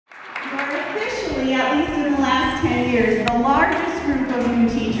officially, at least in the last 10 years, the largest group of new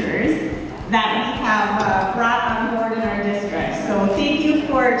teachers that we have brought on board in our district. So thank you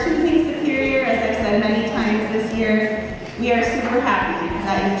for choosing Superior, as I've said many times this year. We are super happy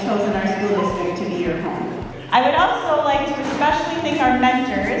that you've chosen our school district to be your home. I would also like to especially thank our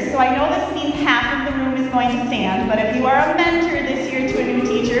mentors. So I know this means half of the room is going to stand, but if you are a mentor this year to a new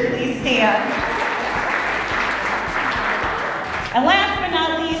teacher, please stand. And last but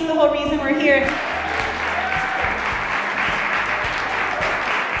not least, the whole reason we're here.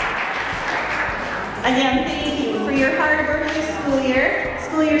 Again, thank you for your hard work this school year.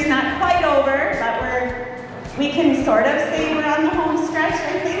 School year's not quite over, but we can sort of say we're on the home stretch,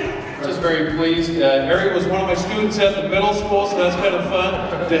 I think. Just very pleased. Harry was one of my students at the middle school, so that's kind of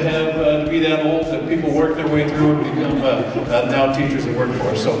fun to have to be that old that people work their way through and become now teachers that work for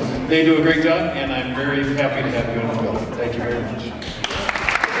us. So they do a great job, and I'm very happy to have you in the building. Thank you very much.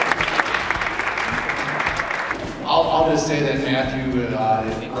 I'll just say that Matthew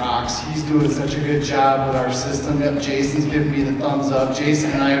rocks. He's doing such a good job with our system. Yep, Jason's giving me the thumbs up.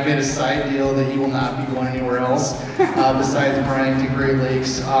 Jason and I have made a side deal that he will not be going anywhere else besides Bryan to Great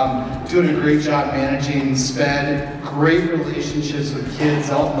Lakes. Doing a great job managing SPED. Great relationships with kids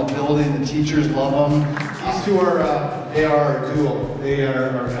out in the building. The teachers love them. These two they are our duo. They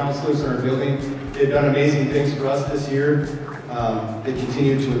are our counselors in our building. They've done amazing things for us this year. They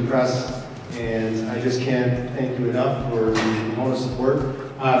continue to impress. And I just can't thank you enough for the amount of support.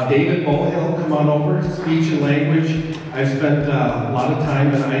 David Bohill, come on over, speech and language. I've spent a lot of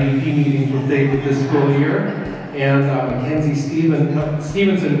time in IEP meetings with David this school year. And Mackenzie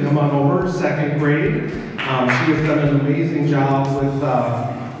Stevenson, come on over, second grade. She has done an amazing job with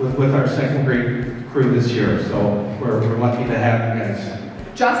our second grade crew this year. So we're lucky to have you guys.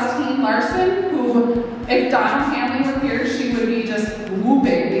 Justine Larson, who, if Donna Hanley were here, she would be just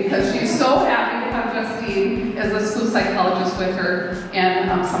whooping because she's so happy to have Justine as a school psychologist with her,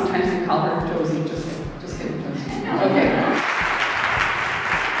 and sometimes we call her Josie. Just kidding, Josie. Okay.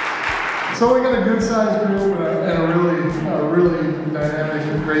 So we got a good-sized group and a really dynamic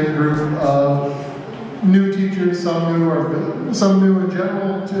and great group of new teachers. Some new in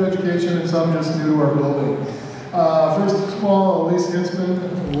general to education, and some just new to our building. First of all, Elise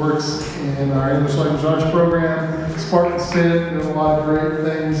Hinsman works in our English Language Arts program. Spartan Spin, doing a lot of great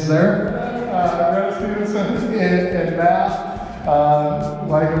things there. Brett Stevenson in math.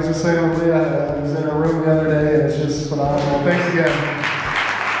 Like I was just saying to Leah, I was in a room the other day and it's just phenomenal. Thanks again.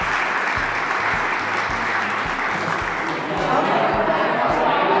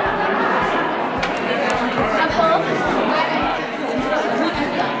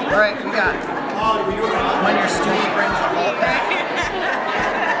 All right, we got when your student brings the whole pack.